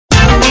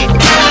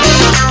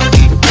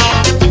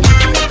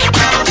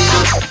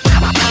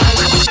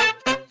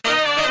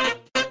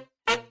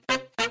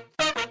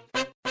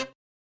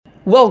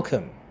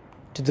Welcome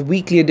to the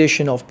weekly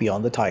edition of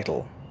Beyond the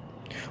Title,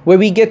 where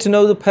we get to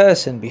know the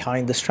person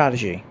behind the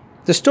strategy,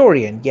 the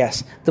story, and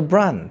yes, the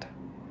brand.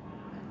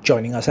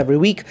 Joining us every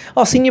week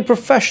are senior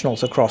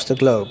professionals across the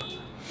globe.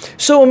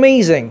 So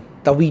amazing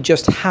that we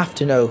just have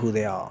to know who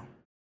they are.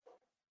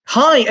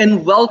 Hi,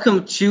 and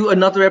welcome to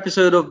another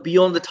episode of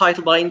Beyond the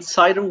Title by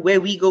Insider, where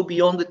we go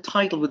beyond the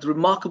title with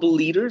remarkable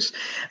leaders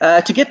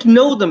to get to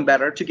know them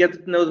better, to get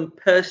to know them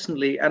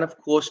personally, and of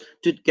course,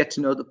 to get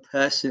to know the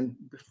person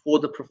before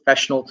the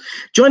professional.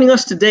 Joining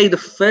us today, the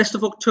 1st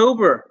of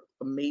October.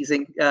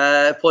 Amazing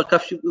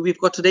podcast we've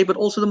got today, but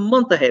also the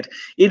month ahead.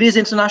 It is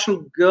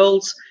International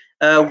Girls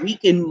Week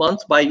in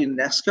Month by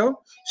UNESCO.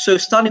 So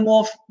starting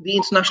off the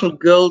International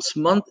Girls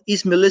Month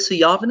is Melissa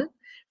Järvinen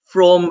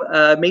from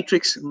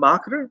Matrix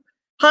Marketer.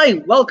 Hi,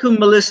 welcome,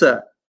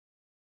 Melissa.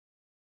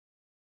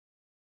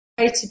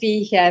 Great to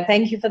be here.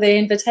 Thank you for the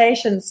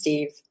invitation,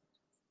 Steve.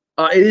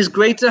 It is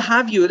great to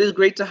have you. It is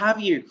great to have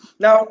you.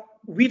 Now,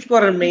 we've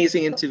got an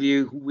amazing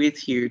interview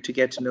with you to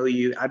get to know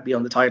you at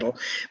Beyond the Title.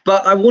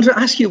 But I want to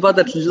ask you about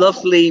that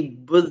lovely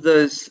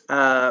Buddha's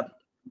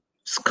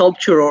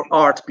sculpture or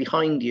art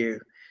behind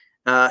you.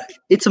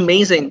 It's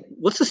amazing.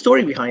 What's the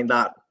story behind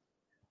that?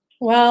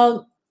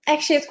 Well,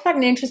 actually, it's quite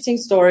an interesting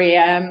story.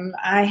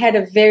 I had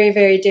a very,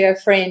 very dear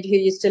friend who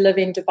used to live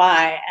in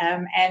Dubai.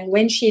 And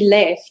when she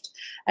left,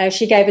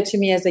 she gave it to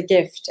me as a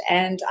gift.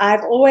 And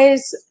I've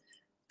always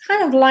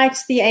kind of liked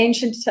the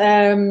ancient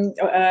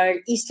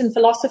Eastern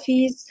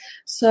philosophies.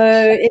 So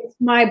it's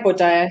my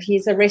Buddha.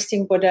 He's a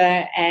resting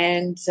Buddha.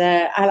 And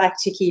I like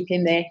to keep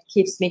him there.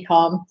 Keeps me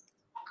calm.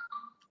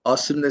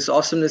 Awesomeness,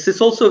 awesomeness.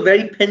 It's also a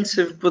very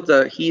pensive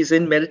Buddha. He's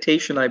in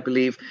meditation, I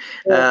believe,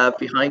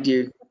 behind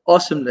you.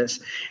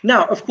 Awesomeness.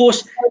 Now, of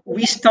course,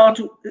 we start.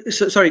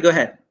 Sorry, go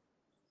ahead.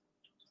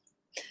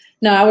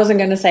 No, I wasn't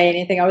going to say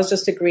anything. I was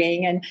just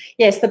agreeing. And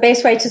yes, the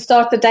best way to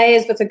start the day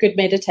is with a good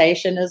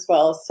meditation as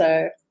well.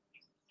 So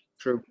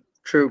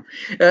true.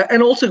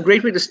 And also a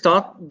great way to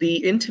start the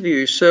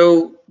interview.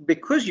 So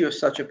because you're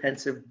such a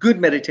pensive, good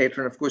meditator,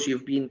 and of course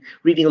you've been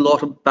reading a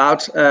lot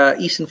about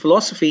Eastern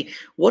philosophy,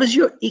 what is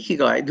your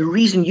ikigai, the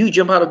reason you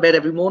jump out of bed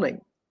every morning?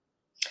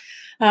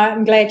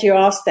 I'm glad you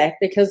asked that,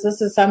 because this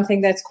is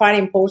something that's quite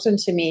important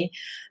to me.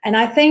 And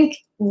I think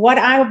what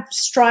I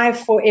strive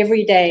for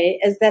every day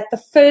is that the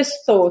first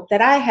thought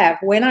that I have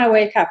when I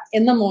wake up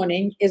in the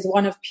morning is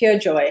one of pure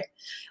joy,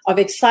 of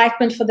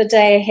excitement for the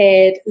day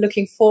ahead,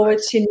 looking forward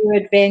to new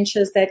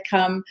adventures that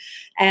come.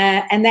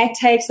 And that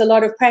takes a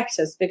lot of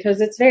practice,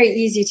 because it's very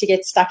easy to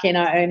get stuck in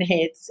our own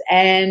heads.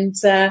 And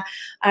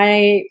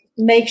I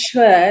make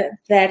sure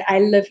that I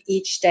live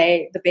each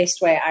day the best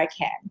way I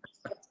can.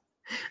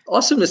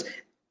 Awesomeness.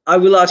 I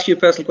will ask you a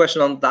personal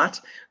question on that.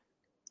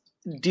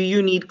 Do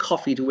you need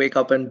coffee to wake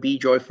up and be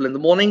joyful in the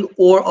morning,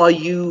 or are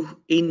you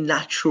a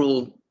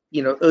natural,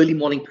 early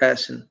morning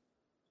person?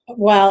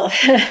 Well,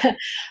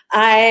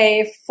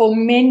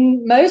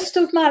 most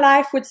of my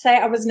life would say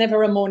I was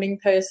never a morning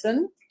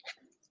person.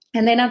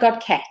 And then I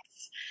got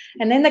cats.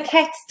 And then the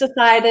cats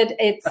decided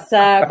it's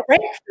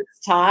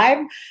breakfast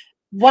time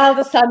while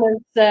the sun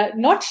is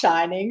not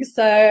shining.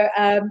 So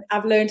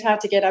I've learned how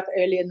to get up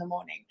early in the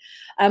morning.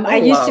 I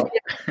used to be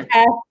an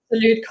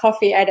absolute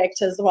coffee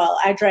addict as well.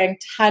 I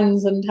drank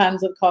tons and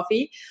tons of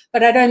coffee,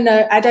 but I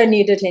don't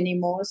need it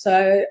anymore.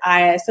 So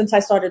since I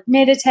started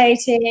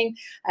meditating,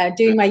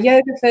 doing my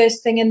yoga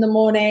first thing in the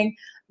morning,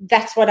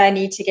 that's what I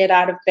need to get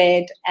out of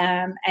bed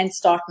and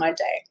start my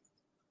day.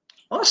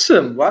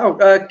 Awesome. Wow.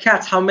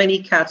 Cats, how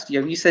many cats do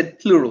you have? You said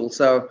plural,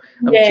 so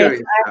I'm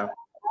curious now.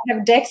 I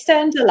have Dexter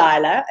and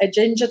Delilah, a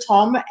ginger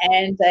Tom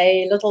and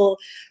a little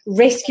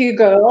rescue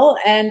girl,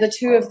 and the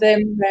two of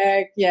them,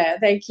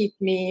 they keep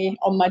me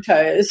on my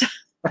toes.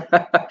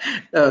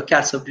 Oh,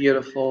 cats are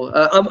beautiful.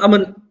 I'm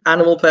an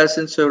animal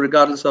person, so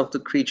regardless of the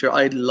creature,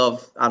 I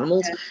love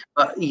animals.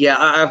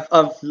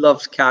 I've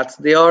loved cats.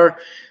 They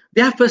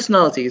have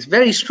personalities,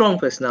 very strong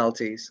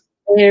personalities.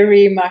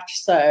 Very much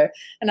so.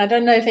 And I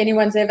don't know if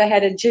anyone's ever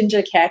had a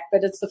ginger cat,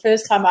 but it's the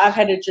first time I've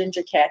had a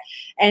ginger cat.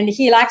 And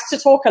he likes to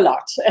talk a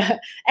lot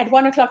at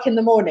 1 o'clock in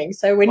the morning.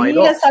 So when he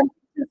has something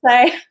to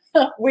say,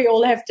 we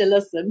all have to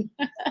listen.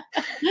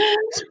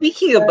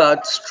 Speaking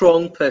about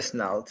strong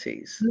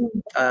personalities,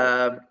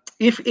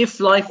 if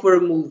life were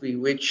a movie,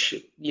 which,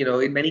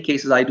 in many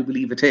cases I do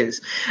believe it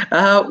is,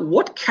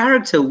 what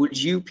character would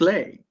you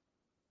play?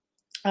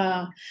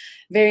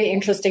 Very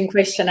interesting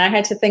question. I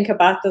had to think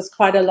about this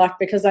quite a lot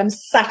because I'm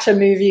such a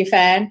movie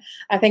fan.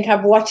 I think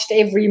I've watched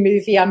every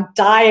movie. I'm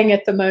dying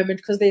at the moment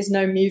because there's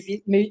no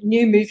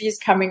new movies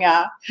coming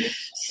out.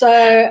 So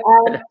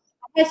I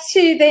had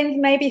to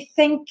then maybe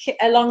think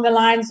along the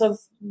lines of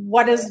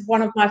what is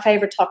one of my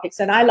favorite topics.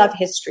 And I love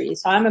history.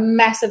 So I'm a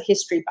massive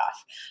history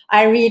buff.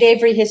 I read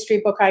every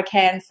history book I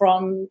can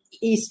from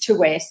east to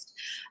west.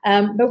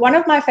 But one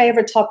of my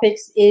favorite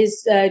topics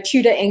is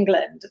Tudor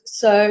England,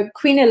 so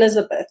Queen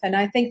Elizabeth. And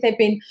I think there have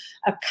been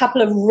a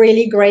couple of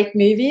really great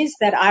movies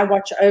that I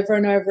watch over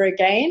and over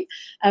again.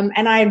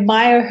 And I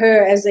admire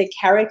her as a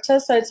character.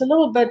 So it's a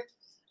little bit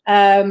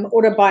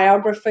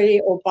autobiography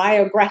or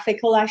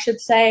biographical, I should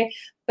say.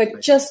 but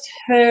just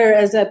her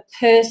as a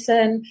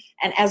person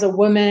and as a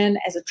woman,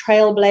 as a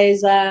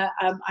trailblazer,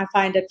 I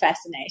find it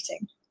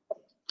fascinating.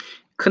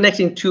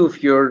 Connecting two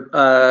of your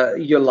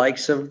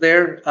likes of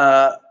there,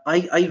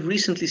 I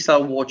recently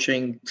started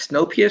watching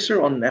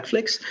Snowpiercer on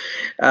Netflix.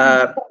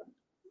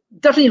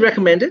 Definitely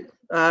recommend it.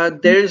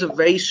 There is a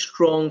very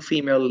strong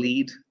female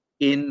lead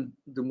in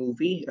the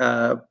movie.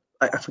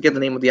 I forget the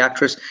name of the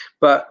actress,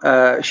 but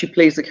she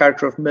plays the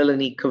character of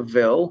Melanie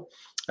Cavill,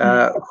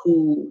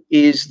 who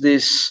is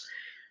this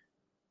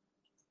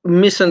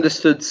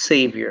misunderstood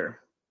savior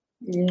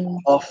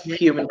of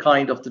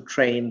humankind, of the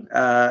train.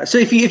 So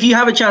if you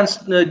have a chance,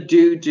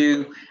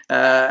 do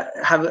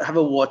have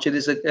a watch.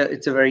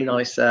 It's a very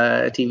nice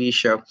TV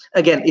show.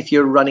 Again, if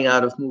you're running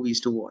out of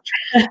movies to watch.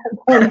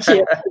 Thank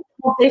you.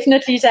 I'll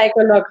definitely take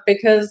a look,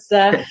 because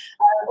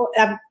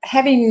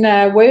having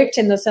worked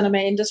in the cinema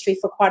industry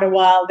for quite a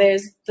while,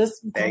 there's this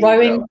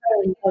growing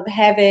trend of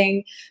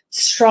having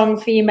strong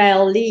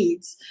female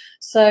leads.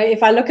 So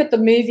if I look at the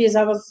movies,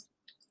 I was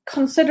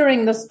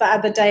considering this the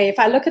other day, if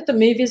I look at the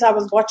movies I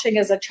was watching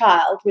as a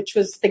child, which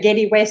was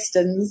spaghetti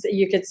westerns,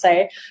 you could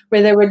say,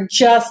 where there were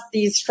just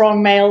these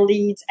strong male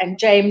leads and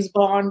James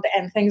Bond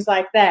and things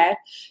like that,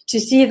 to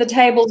see the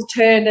tables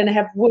turned and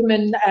have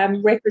women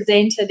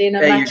represented in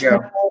a much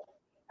more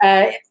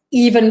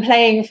even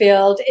playing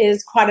field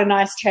is quite a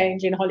nice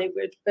change in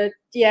Hollywood. But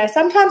yeah,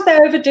 sometimes they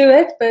overdo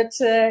it, but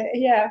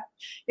yeah,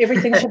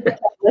 everything should be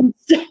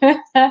balanced.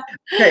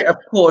 Okay, of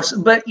course.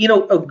 But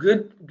a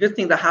good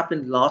thing that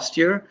happened last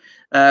year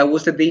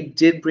was that they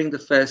did bring the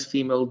first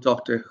female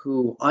Doctor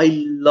Who.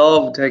 I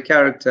loved her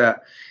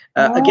character.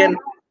 Again,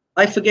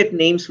 I forget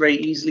names very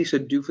easily, so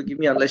do forgive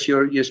me unless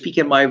you're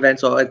speaking at my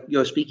events or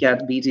you're speaking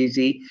at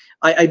BTT.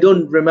 I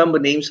don't remember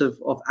names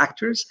of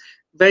actors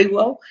very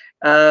well,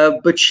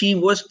 but she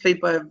was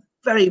played by a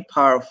very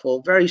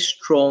powerful, very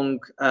strong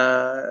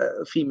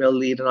female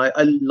lead, and I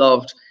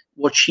loved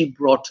what she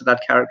brought to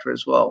that character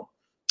as well.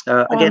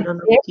 Again, I'm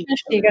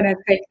definitely going to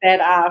check that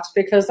out,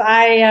 because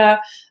I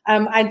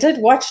did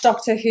watch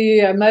Doctor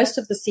Who most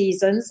of the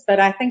seasons, but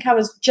I think I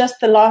was just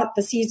the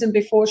season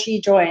before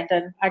she joined,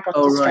 and I got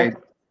distracted.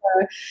 Right.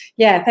 So,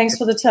 yeah, thanks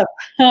for the tip.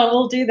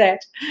 We'll do that.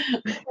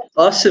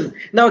 Awesome.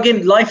 Now,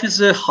 again, life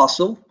is a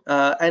hustle,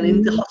 and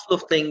in the hustle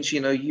of things,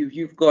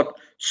 you've got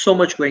so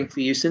much going for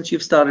you since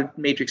you've started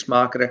Matrix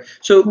Marketer.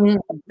 So,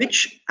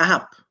 which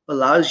app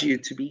allows you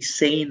to be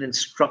sane and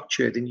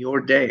structured in your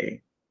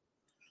day?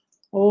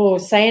 Oh,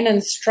 sane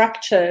and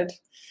structured.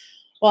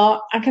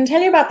 Well, I can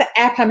tell you about the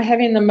app I'm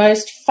having the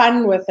most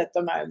fun with at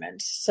the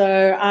moment.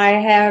 So I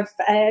have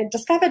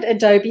discovered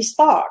Adobe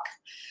Spark,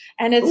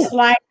 and it's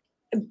like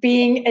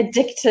being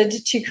addicted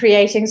to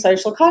creating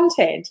social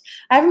content.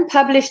 I haven't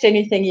published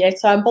anything yet,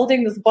 so I'm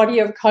building this body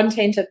of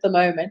content at the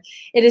moment.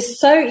 It is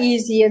so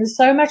easy and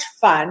so much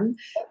fun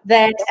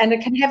and it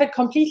can have it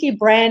completely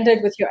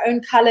branded with your own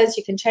colors.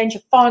 You can change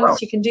your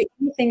fonts, you can do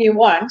anything you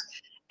want,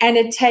 and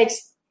it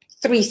takes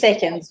 3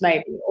 seconds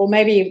maybe, or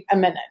maybe a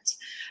minute.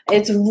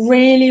 It's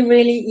really,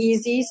 really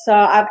easy. So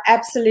I've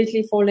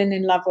absolutely fallen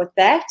in love with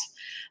that.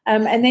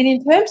 And then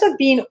in terms of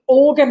being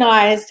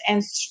organized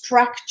and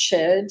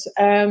structured,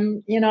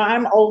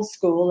 I'm old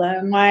school.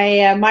 My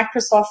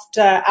Microsoft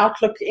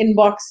Outlook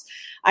inbox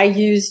I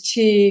use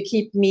to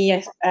keep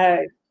me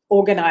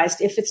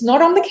organized. If it's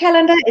not on the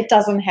calendar, it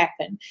doesn't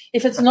happen.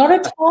 If it's not a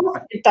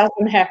task, it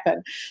doesn't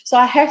happen. So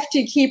I have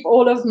to keep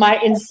all of my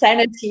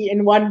insanity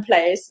in one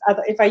place.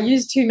 If I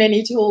use too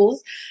many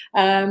tools,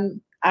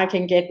 I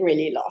can get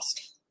really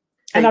lost.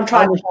 And I'm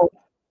trying to.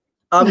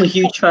 I'm a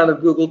huge fan of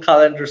Google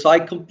Calendar, so I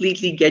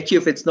completely get you.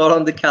 If it's not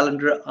on the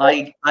calendar,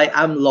 I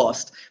am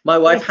lost. My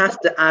wife has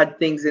to add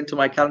things into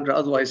my calendar,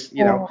 otherwise,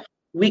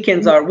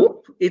 weekends are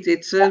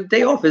it's a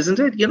day off, isn't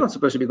it? You're not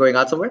supposed to be going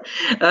out somewhere.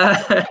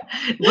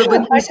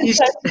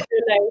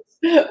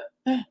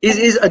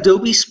 Is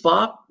Adobe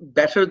Spark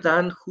better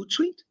than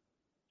Hootsuite?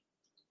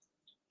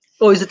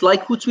 Or is it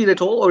like Hootsuite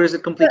at all, or is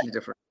it completely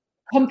different?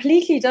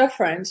 Completely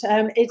different.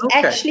 It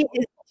actually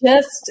is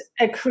just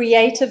a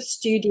creative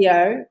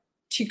studio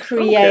to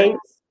create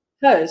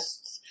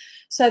posts.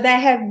 So they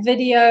have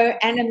video,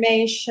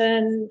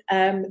 animation,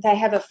 they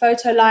have a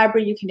photo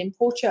library, you can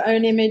import your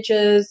own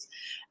images,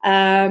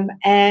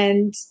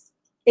 and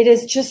it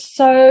is just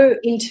so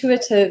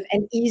intuitive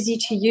and easy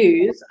to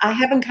use. I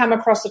haven't come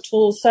across a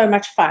tool so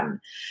much fun.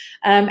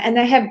 And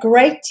they have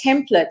great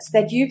templates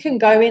that you can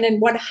go in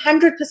and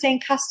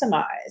 100%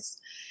 customize.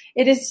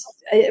 It is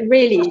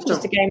really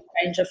just a game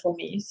changer for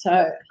me.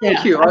 So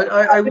thank you.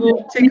 I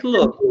will take a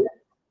look.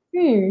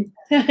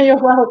 You're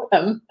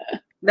welcome.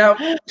 Now,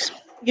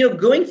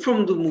 going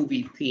from the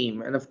movie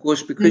theme, and of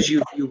course, because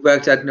you've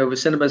worked at Nova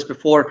Cinemas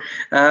before,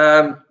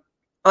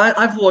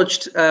 I've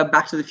watched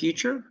Back to the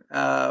Future,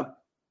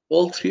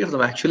 all 3 of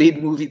them actually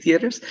in movie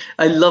theaters.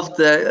 I loved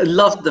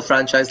the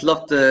franchise,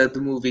 loved the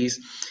movies.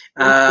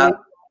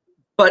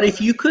 But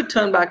if you could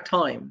turn back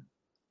time,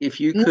 if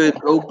you could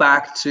go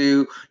back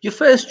to your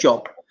first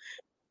job,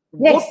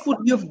 what would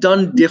you have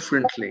done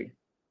differently?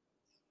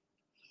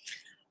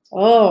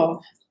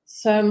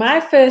 So my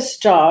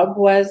first job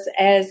was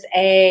as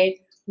a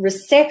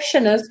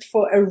receptionist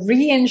for a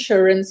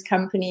reinsurance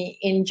company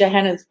in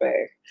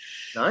Johannesburg.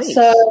 Nice.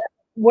 So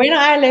when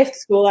I left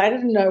school, I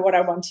didn't know what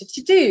I wanted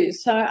to do.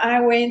 So I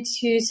went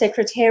to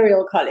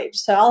secretarial college.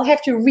 So I'll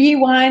have to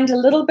rewind a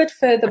little bit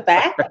further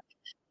back.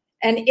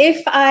 And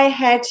if I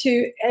had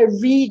to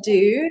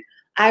redo,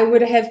 I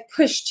would have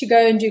pushed to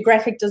go and do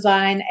graphic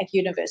design at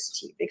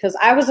university because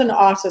I was an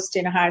artist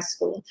in high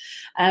school.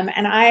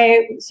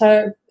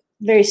 So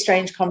very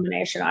strange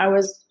combination. I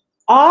was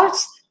art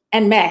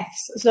and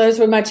maths. So those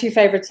were my two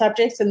favorite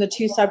subjects and the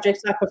two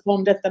subjects I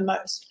performed at the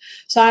most.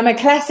 So I'm a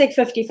classic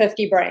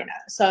 50-50 brainer.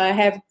 So I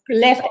have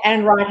left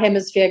and right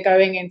hemisphere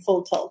going in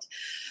full tilt.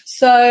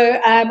 So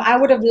I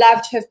would have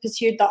loved to have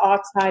pursued the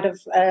art side of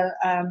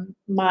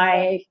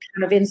my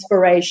kind of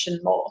inspiration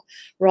more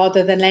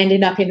rather than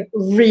landing up in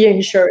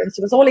reinsurance.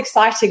 It was all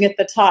exciting at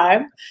the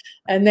time.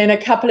 And then a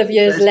couple of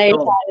years later,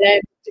 I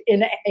landed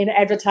in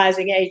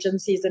advertising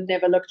agencies and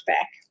never looked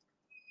back.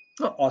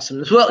 Oh,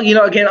 awesome. Well,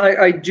 again,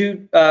 I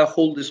do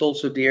hold this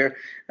also dear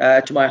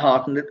to my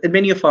heart. And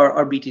many of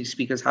our BT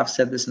speakers have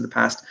said this in the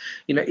past.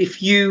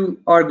 If you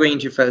are going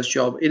to your first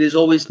job, it is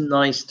always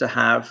nice to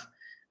have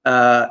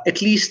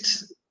at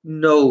least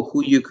know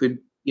who you could,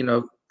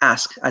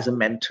 ask as a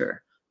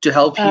mentor to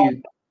help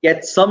you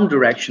get some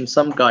direction,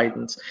 some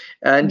guidance.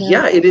 And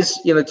it is,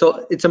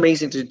 it's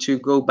amazing to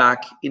go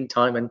back in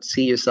time and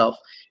see yourself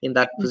in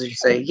that position.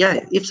 Say,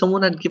 if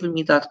someone had given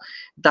me that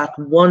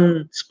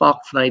one spark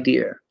of an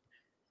idea.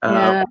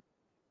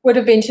 Would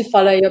have been to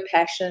follow your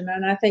passion.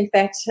 And I think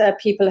that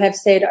people have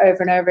said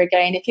over and over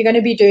again, if you're going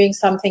to be doing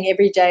something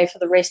every day for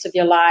the rest of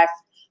your life,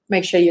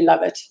 make sure you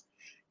love it.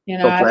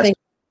 I think,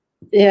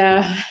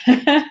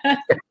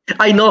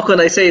 I knock when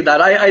I say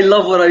that. I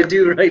love what I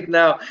do right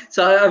now.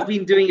 So I've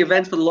been doing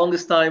events for the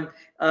longest time.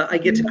 I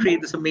get to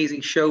create this amazing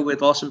show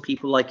with awesome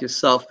people like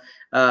yourself.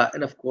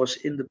 And of course,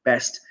 in the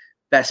best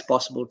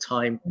possible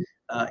time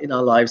in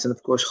our lives. And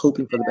of course,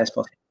 hoping for the best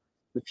possible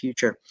the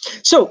future.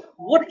 So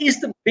what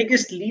is the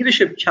biggest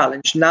leadership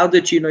challenge now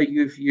that you've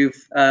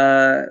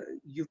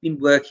been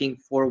working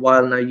for a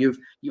while now? You've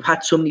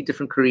had so many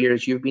different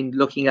careers. You've been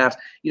looking at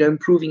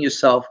improving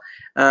yourself.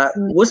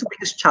 What's the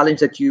biggest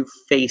challenge that you've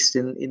faced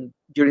in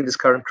during this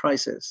current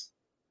crisis?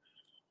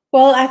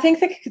 Well, I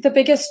think the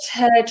biggest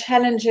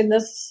challenge in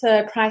this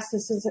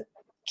crisis is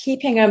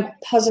keeping a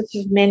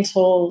positive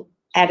mental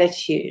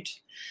attitude.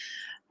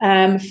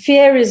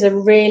 Fear is a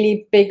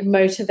really big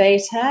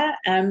motivator,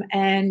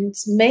 and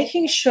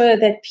making sure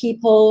that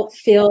people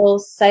feel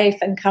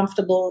safe and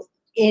comfortable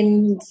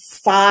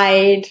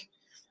inside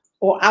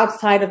or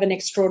outside of an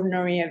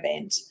extraordinary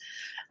event.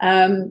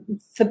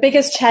 The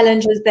biggest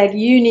challenge is that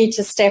you need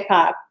to step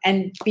up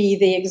and be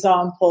the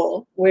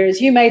example,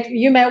 whereas you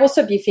may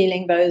also be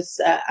feeling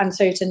those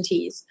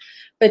uncertainties,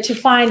 but to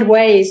find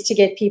ways to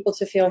get people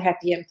to feel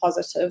happy and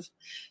positive.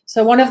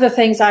 So one of the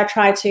things I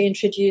tried to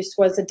introduce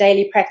was a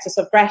daily practice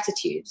of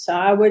gratitude. So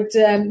I would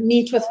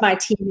meet with my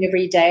team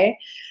every day.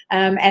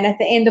 And at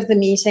the end of the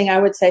meeting, I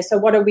would say, so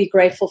what are we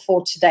grateful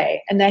for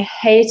today? And they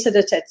hated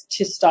it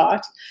to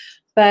start.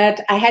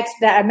 But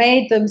I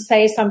made them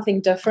say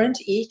something different,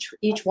 each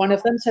one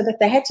of them, so that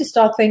they had to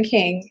start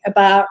thinking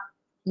about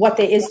what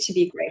there is to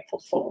be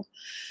grateful for.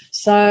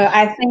 So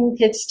I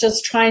think it's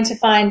just trying to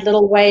find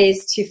little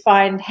ways to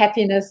find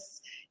happiness,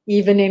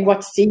 even in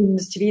what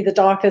seems to be the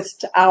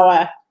darkest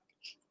hour.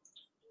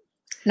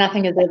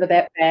 Nothing is ever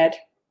that bad.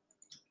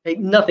 Hey,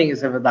 nothing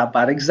is ever that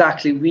bad.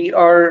 Exactly. We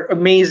are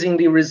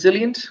amazingly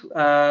resilient.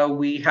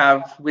 We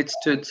have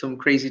withstood some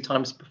crazy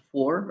times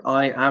before.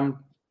 I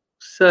am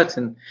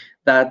certain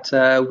that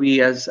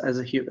we as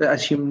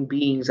human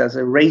beings, as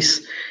a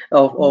race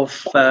of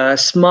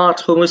smart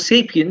Homo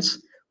sapiens,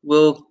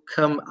 will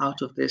come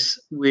out of this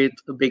with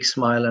a big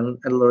smile and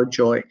a lot of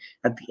joy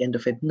at the end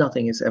of it.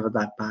 Nothing is ever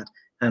that bad.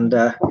 And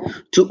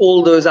to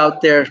all those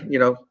out there,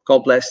 God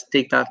bless.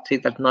 Take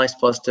that nice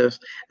positive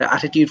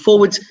attitude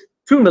forwards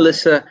through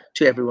Melissa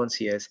to everyone's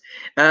ears.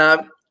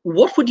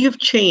 What would you have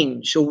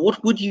changed, or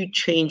what would you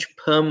change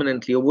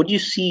permanently, or what do you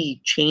see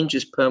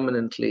changes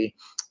permanently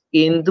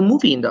in the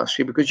movie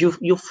industry? Because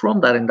you're from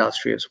that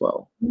industry as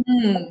well.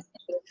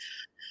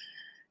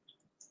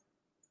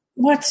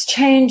 What's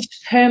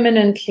changed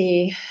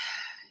permanently?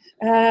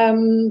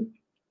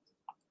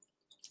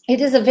 It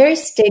is a very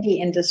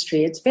steady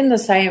industry. It's been the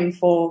same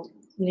for,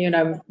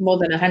 more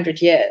than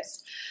 100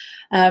 years.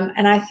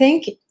 And I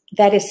think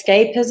that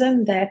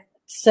escapism that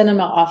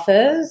cinema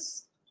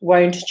offers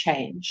won't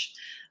change.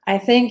 I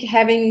think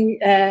having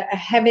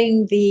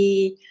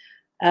the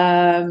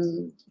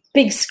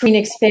big screen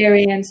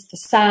experience, the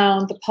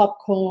sound, the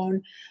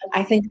popcorn,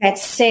 I think that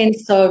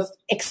sense of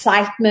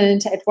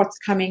excitement at what's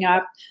coming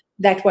up,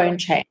 that won't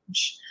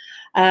change.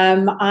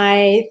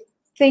 I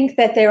think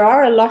that there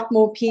are a lot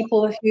more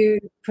people who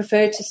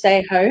prefer to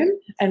stay home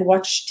and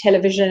watch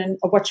television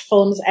or watch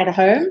films at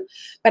home,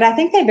 but I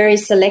think they're very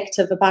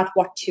selective about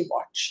what to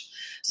watch.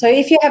 So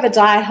if you have a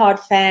diehard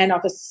fan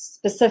of a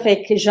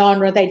specific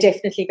genre, they're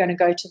definitely going to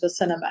go to the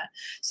cinema.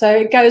 So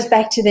it goes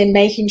back to then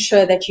making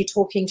sure that you're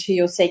talking to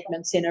your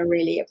segments in a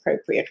really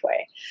appropriate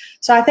way.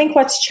 So I think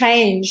what's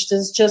changed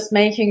is just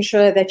making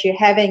sure that you're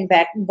having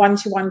that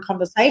one-to-one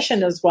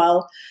conversation as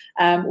well,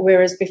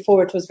 whereas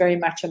before it was very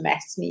much a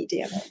mass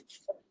medium.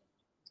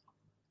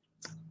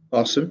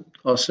 Awesome.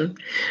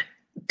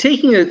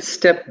 Taking a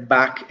step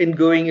back and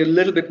going a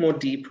little bit more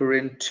deeper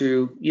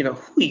into,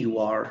 who you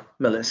are,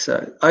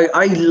 Melissa.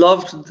 I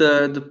loved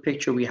the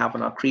picture we have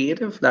on our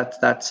creative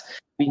that's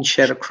been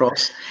shared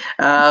across.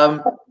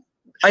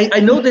 I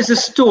know there's a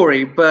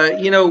story, but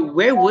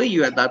where were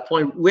you at that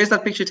point? Where's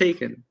that picture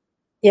taken?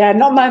 Yeah,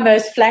 not my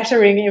most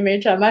flattering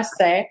image, I must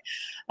say.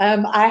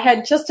 I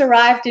had just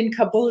arrived in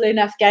Kabul in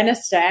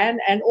Afghanistan,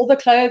 and all the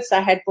clothes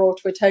I had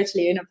brought were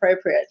totally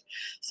inappropriate.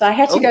 So I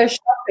had to go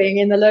shopping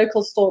in the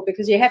local store,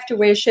 because you have to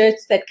wear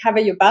shirts that cover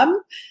your bum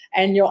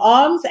and your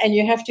arms, and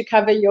you have to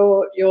cover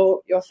your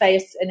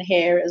face and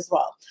hair as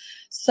well.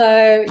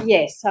 So,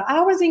 yes, so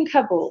I was in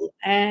Kabul,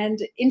 and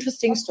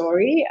interesting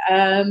story.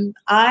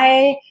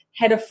 I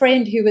had a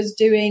friend who was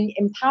doing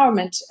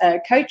empowerment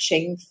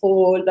coaching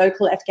for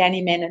local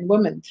Afghani men and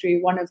women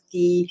through one of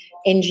the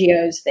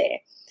NGOs there.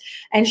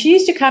 And she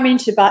used to come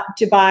into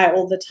Dubai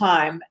all the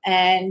time.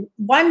 And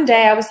one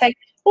day I was saying,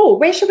 oh,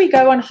 where should we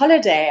go on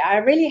holiday? I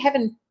really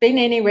haven't been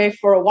anywhere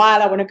for a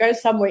while. I want to go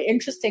somewhere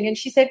interesting. And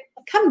she said,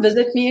 come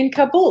visit me in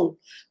Kabul.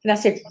 And I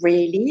said,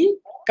 really?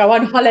 Go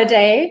on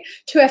holiday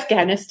to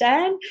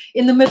Afghanistan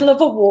in the middle of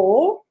a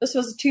war? This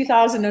was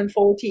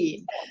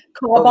 2014.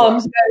 Car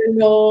bombs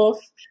going off,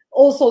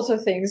 all sorts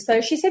of things. So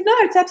she said, no,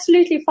 it's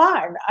absolutely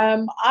fine.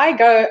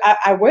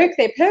 I work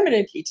there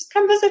permanently. Just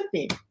come visit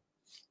me.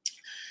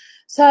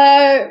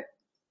 So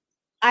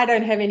I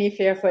don't have any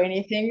fear for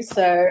anything.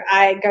 So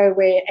I go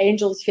where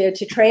angels fear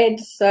to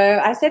tread.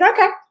 So I said,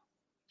 okay,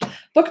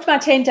 booked my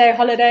 10-day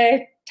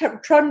holiday,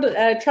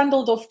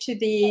 trundled off to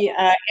the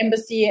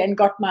embassy and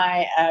got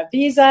my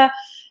visa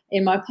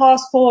in my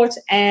passport,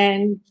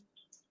 and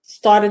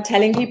started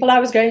telling people I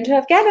was going to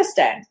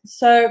Afghanistan.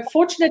 So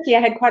fortunately, I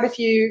had quite a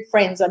few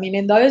friends. I mean,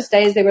 in those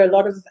days, there were a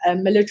lot of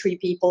military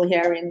people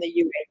here in the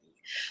UAE.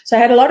 So I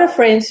had a lot of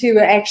friends who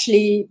were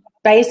actually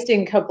based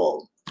in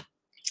Kabul.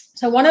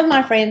 So one of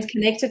my friends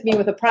connected me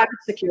with a private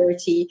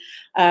security,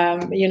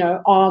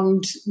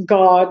 armed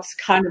guards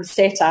kind of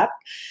setup.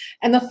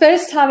 And the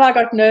first time I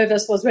got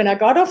nervous was when I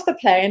got off the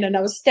plane and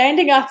I was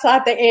standing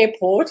outside the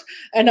airport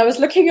and I was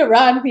looking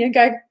around me and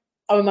going,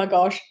 oh my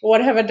gosh,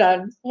 what have I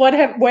done? Where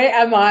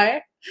am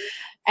I?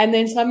 And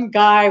then some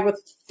guy with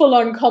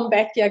full-on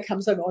combat gear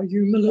comes on, are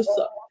you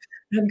Melissa?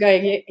 And I'm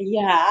going,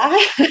 yeah.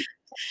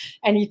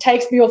 And he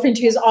takes me off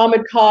into his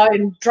armored car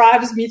and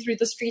drives me through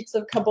the streets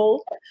of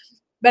Kabul.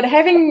 But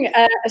having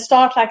a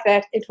start like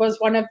that, it was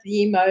one of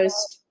the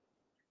most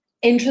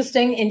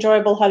interesting,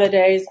 enjoyable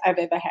holidays I've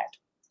ever had.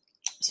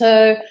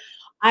 So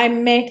I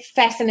met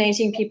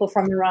fascinating people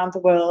from around the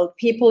world,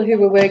 people who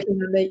were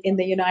working in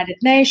the United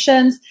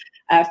Nations,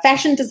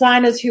 fashion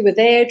designers who were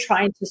there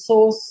trying to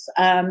source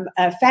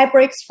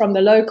fabrics from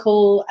the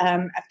local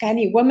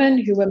Afghani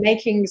women who were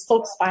making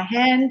silks by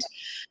hand.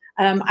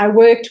 I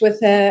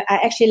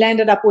actually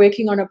landed up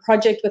working on a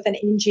project with an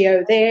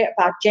NGO there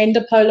about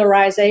gender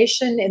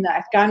polarization in the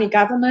Afghani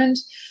government.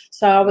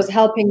 So I was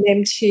helping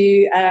them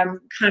to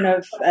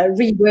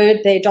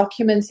reword their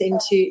documents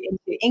into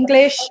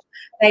English.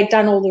 They'd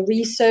done all the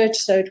research,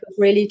 so it was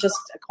really just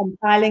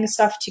compiling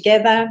stuff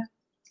together.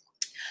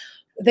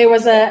 There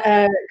was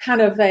a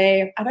kind of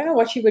I don't know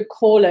what you would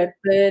call it,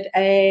 but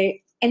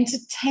a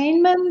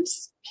entertainment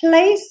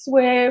place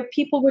where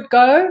people would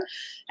go.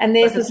 And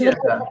there's this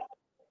little...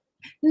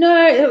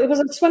 No, it was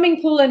a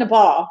swimming pool and a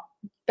bar,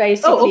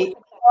 basically.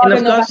 Oh,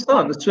 in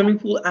Afghanistan, the swimming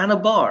pool and a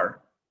bar.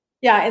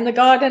 Yeah, in the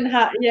garden,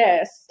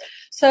 yes.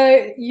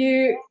 So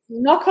you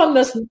knock on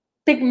this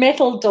big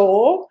metal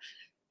door.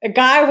 A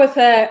guy with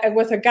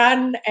a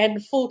gun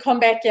and full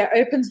combat gear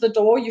opens the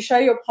door. You show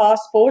your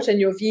passport and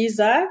your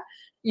visa.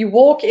 You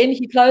walk in.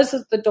 He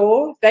closes the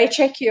door. They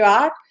check you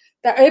out.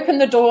 They open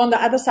the door on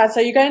the other side. So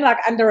you're going like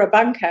under a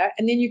bunker,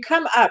 and then you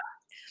come up.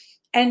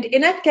 And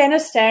in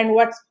Afghanistan,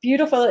 what's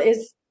beautiful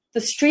is the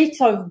streets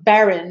are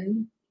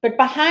barren, but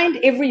behind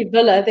every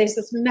villa, there's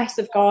this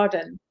massive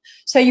garden.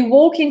 So you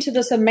walk into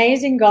this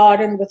amazing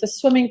garden with a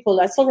swimming pool.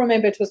 I still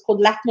remember it was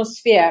called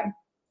L'Atmosphere.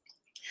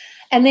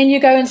 And then you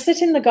go and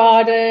sit in the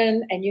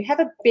garden and you have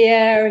a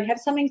beer, you have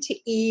something to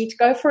eat,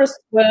 go for a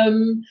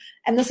swim.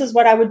 And this is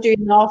what I would do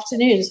in the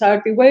afternoon. So I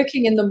would be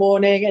working in the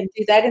morning and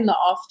do that in the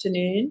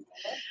afternoon.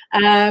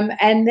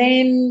 And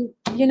then,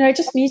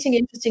 just meeting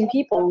interesting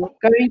people,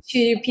 going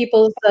to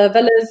people's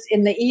villas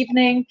in the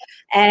evening.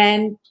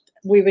 And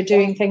we were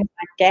doing things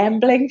like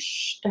gambling.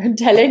 Shh, don't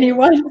tell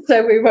anyone.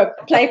 So we were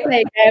play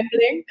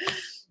gambling.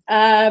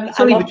 It's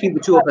only between the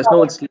two of us.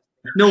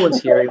 No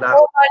one's hearing that.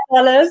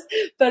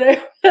 But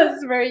it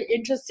was very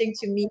interesting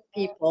to meet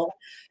people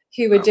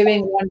who were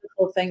doing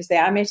wonderful things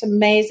there. I met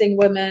amazing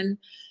women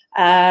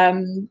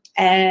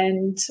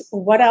And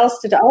what else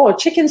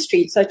Chicken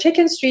Street. So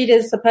Chicken Street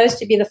is supposed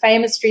to be the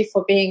famous street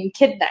for being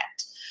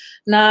kidnapped.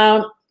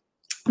 Now,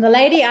 the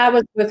lady I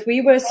was with, we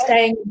were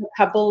staying in the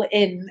Kabul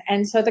Inn.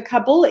 And so the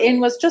Kabul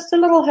Inn was just a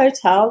little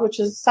hotel, which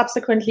has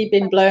subsequently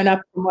been blown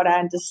up from what I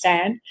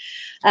understand.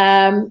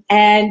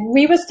 And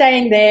we were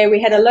staying there.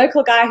 We had a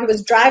local guy who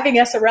was driving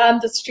us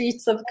around the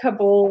streets of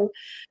Kabul.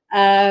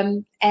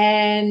 So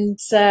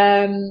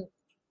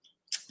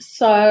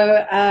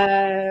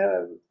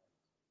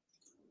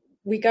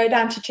we go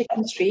down to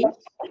Chicken Street,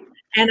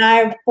 and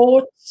I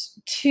bought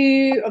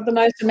 2 of the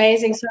most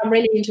amazing, so I'm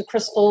really into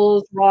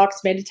crystals,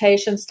 rocks,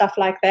 meditation, stuff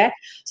like that.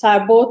 So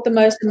I bought the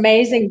most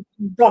amazing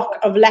block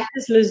of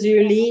lapis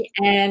lazuli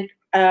and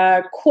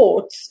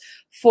quartz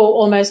for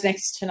almost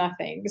next to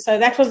nothing. So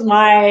that was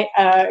my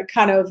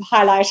kind of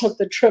highlight of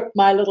the trip,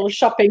 my little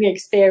shopping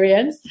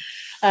experience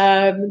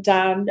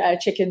down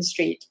Chicken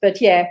Street.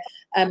 But yeah,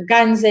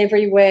 guns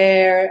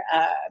everywhere,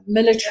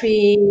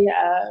 military,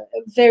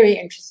 very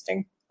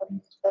interesting.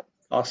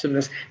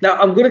 Awesomeness. Now,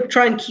 I'm going to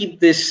try and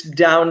keep this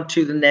down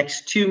to the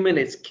next 2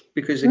 minutes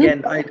because,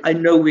 again, I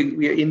know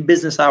we're in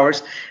business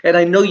hours, and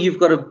I know you've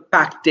got a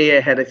packed day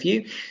ahead of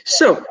you.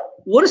 So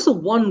what is the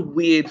one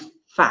weird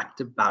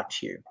fact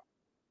about you?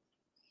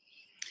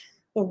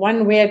 The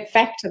one weird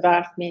fact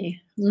about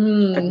me.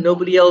 That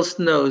nobody else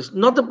knows.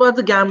 Not about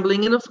the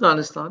gambling in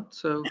Afghanistan.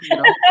 So, you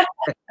know.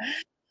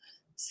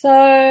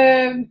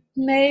 So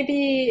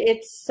maybe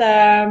it's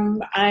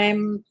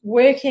I'm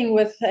working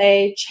with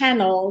a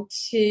channel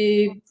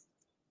to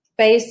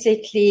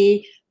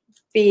basically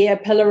be a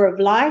pillar of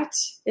light,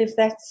 if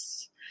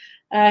that's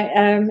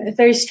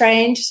very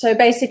strange. So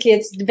basically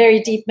it's very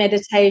deep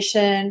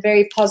meditation,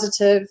 very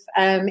positive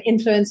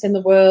influence in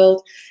the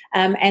world,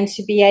 and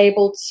to be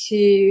able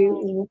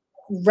to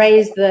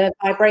raise the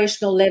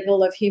vibrational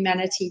level of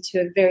humanity to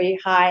a very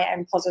high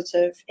and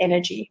positive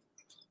energy.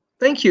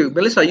 Thank you.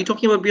 Melissa, are you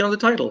talking about Beyond the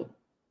Title?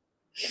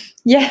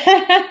 Yeah,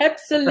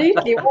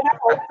 absolutely.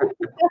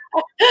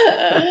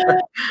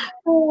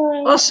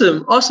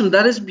 Awesome. Awesome.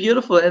 That is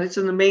beautiful. And it's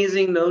an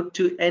amazing note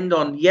to end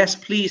on. Yes,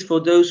 please, for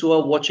those who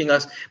are watching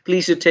us,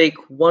 please to take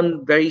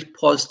one very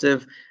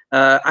positive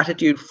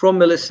attitude from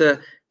Melissa.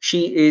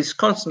 She is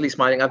constantly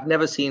smiling. I've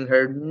never seen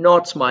her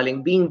not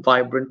smiling, being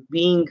vibrant,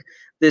 being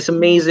this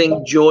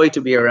amazing joy to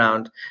be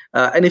around.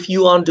 And if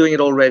you aren't doing it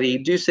already,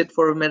 do sit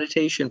for a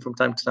meditation from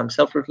time to time.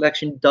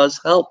 Self-reflection does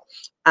help.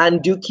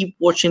 And do keep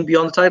watching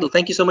Beyond the Title.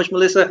 Thank you so much,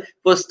 Melissa,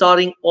 for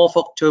starting off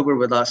October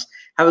with us.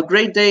 Have a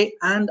great day,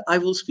 and I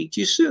will speak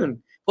to you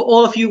soon. For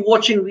all of you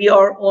watching, we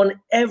are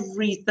on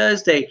every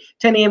Thursday,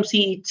 10 a.m.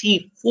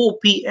 CET, 4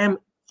 p.m.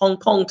 Hong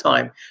Kong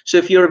time. So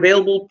if you're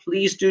available,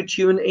 please do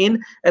tune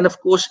in. And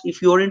of course,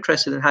 if you're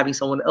interested in having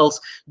someone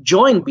else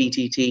join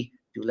BTT,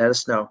 do let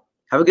us know.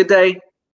 Have a good day.